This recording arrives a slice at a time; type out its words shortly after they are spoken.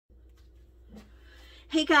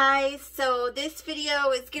Hey guys, so this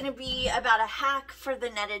video is going to be about a hack for the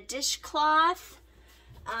netted dishcloth.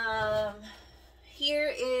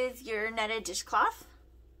 Here is your netted dishcloth,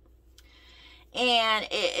 and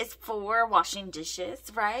it is for washing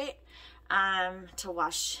dishes, right? To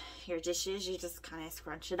wash your dishes, you just kind of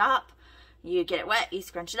scrunch it up. You get it wet, you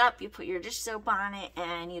scrunch it up, you put your dish soap on it,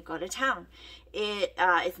 and you go to town. It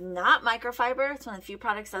is not microfiber. It's one of the few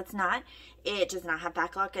products that's not. It does not have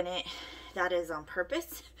backlock in it. That is on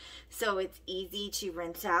purpose, so it's easy to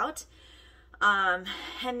rinse out. And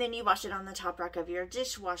then you wash it on the top rack of your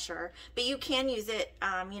dishwasher, but you can use it,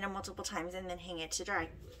 multiple times and then hang it to dry.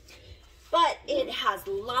 But it has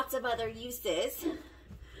lots of other uses,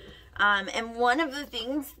 and one of the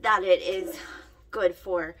things that it is good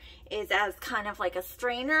for is as kind of like a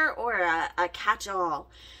strainer or a catch-all.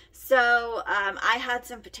 So I had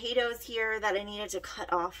some potatoes here that I needed to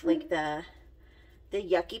cut off like the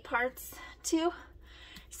yucky parts too.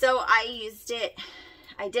 So I did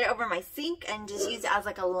it over my sink and just used it as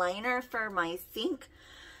like a liner for my sink.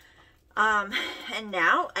 And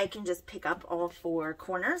now I can just pick up all four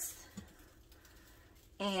corners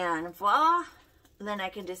and voila. Then I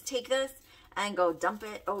can just take this and go dump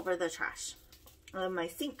it over the trash of my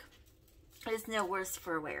sink. It's no worse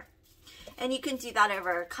for wear. And you can do that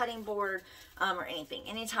over a cutting board or anything.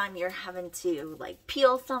 Anytime you're having to like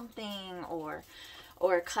peel something or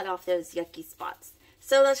cut off those yucky spots.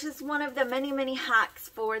 So that's just one of the many hacks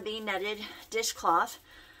for the netted dishcloth,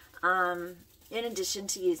 in addition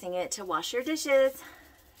to using it to wash your dishes.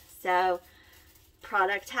 So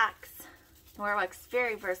product hacks. Norwex,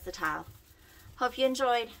 very versatile. Hope you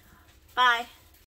enjoyed. Bye.